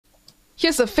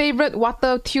Here's a favorite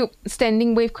water tube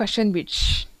standing wave question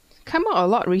which came out a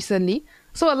lot recently.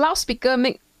 So a loudspeaker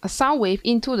makes a sound wave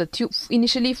into the tube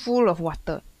initially full of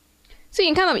water. So you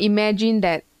can kind of imagine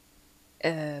that,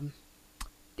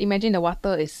 imagine the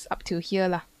water is up to here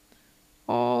lah,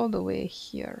 all the way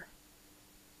here.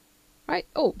 Right?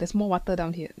 Oh, there's more water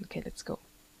down here. Okay, let's go.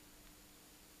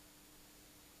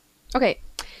 Okay.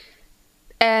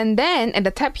 And then at the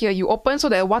tap here, you open so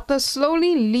that water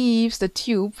slowly leaves the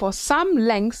tube for some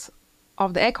length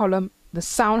of the air column. The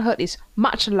sound heard is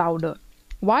much louder.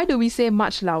 Why do we say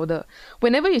much louder?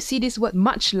 Whenever you see this word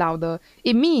much louder,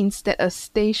 it means that a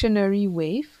stationary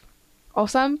wave, or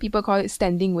some people call it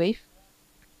standing wave,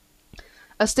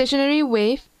 a stationary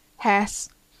wave has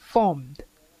formed.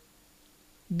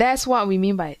 That's what we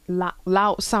mean by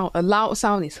loud sound. A loud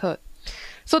sound is heard.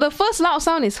 So the first loud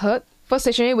sound is heard, first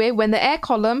stationary wave, when the air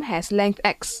column has length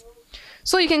x.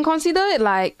 So you can consider it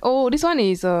like, oh, this one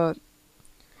is if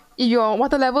your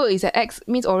water level is at x,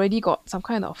 means already got some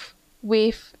kind of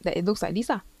wave that it looks like this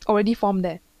already formed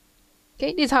there.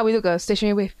 Okay, this is how we look at a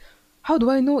stationary wave. How do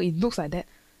I know it looks like that?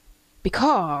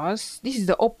 Because this is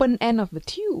the open end of the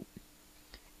tube.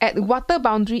 At water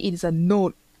boundary, it is a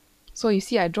node. So you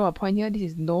see I draw a point here, this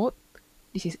is node,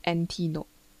 this is anti-node.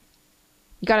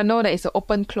 You gotta know that it's an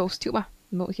open closed tube.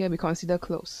 Node here we consider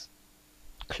close.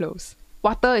 Close.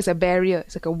 Water is a barrier,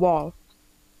 it's like a wall.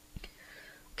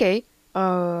 Okay,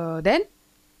 then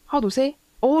how to say?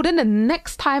 Oh, then the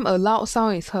next time a loud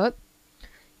sound is heard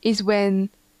is when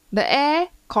the air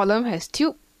column in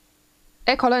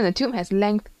the tube has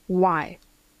length y.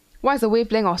 Y is the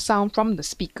wavelength of sound from the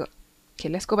speaker. Okay,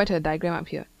 let's go back to the diagram up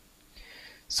here.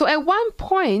 So at one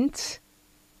point,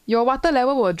 your water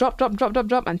level will drop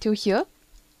until here.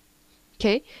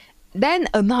 Okay, then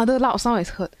another loud sound is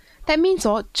heard. That means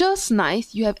just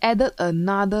nice, you have added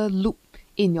another loop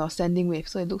in your standing wave.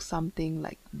 So it looks something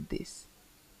like this.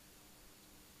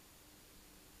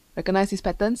 Recognize these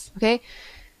patterns, okay?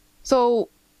 So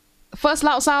first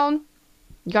loud sound,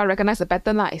 you gotta recognize the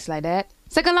pattern lah. It's like that.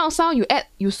 Second loud sound,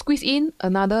 you squeeze in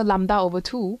another lambda over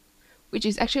 2, which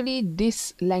is actually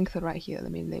this length right here.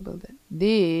 Let me label that.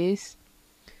 This,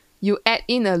 you add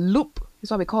in a loop. This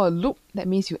is what we call a loop. That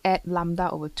means you add lambda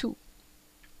over 2.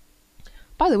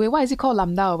 By the way, why is it called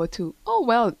lambda over 2? Oh,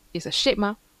 well, it's a shape,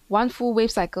 ma. One full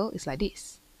wave cycle is like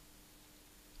this.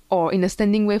 Or in a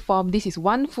standing wave form, this is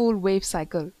one full wave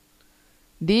cycle.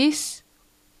 This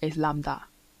is lambda.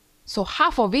 So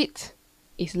half of it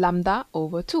is lambda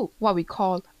over 2, what we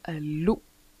call a loop.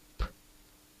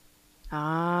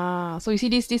 So you see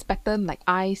this pattern like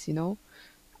eyes,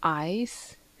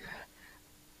 eyes.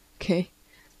 Okay,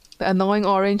 the annoying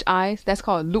orange eyes, that's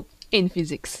called a loop in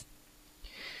physics.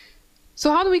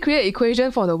 So how do we create an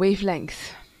equation for the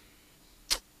wavelength?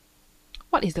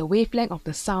 What is the wavelength of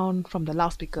the sound from the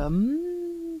loudspeaker?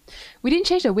 We didn't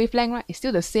change the wavelength, right? It's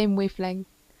still the same wavelength.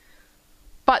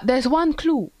 But there's one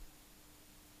clue.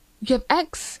 You have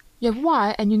x, you have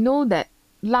y, and you know that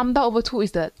lambda over 2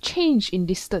 is the change in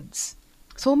distance.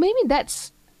 So maybe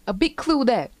that's a big clue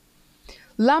there.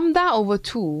 Lambda over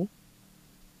 2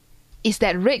 is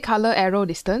that red color arrow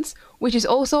distance, which is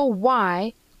also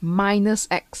y minus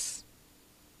x.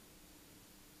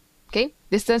 Okay,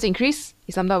 distance increase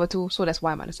is lambda over 2, so that's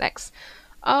y minus x.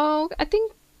 I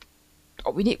think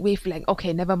we need wavelength.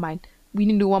 Okay, never mind. We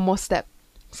need to do one more step.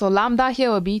 So lambda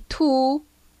here will be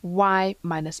 2y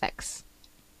minus x.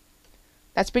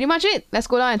 That's pretty much it. Let's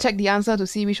go down and check the answer to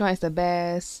see which one is the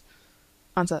best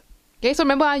answer. Okay, so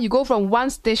remember, you go from one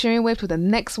stationary wave to the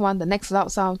next one, the next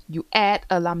loud sound, you add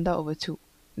a lambda over 2.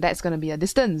 That's going to be a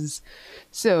distance.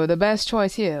 So the best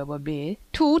choice here will be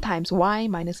 2 times y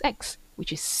minus x,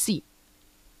 which is C.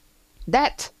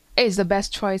 That is the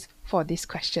best choice for this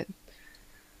question.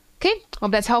 Okay,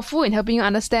 hope that's helpful in helping you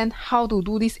understand how to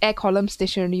do this air column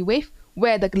stationary wave,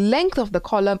 where the length of the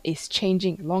column is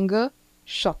changing, longer,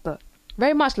 shorter.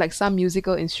 Very much like some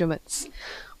musical instruments.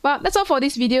 Well, that's all for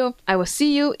this video. I will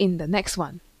see you in the next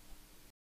one.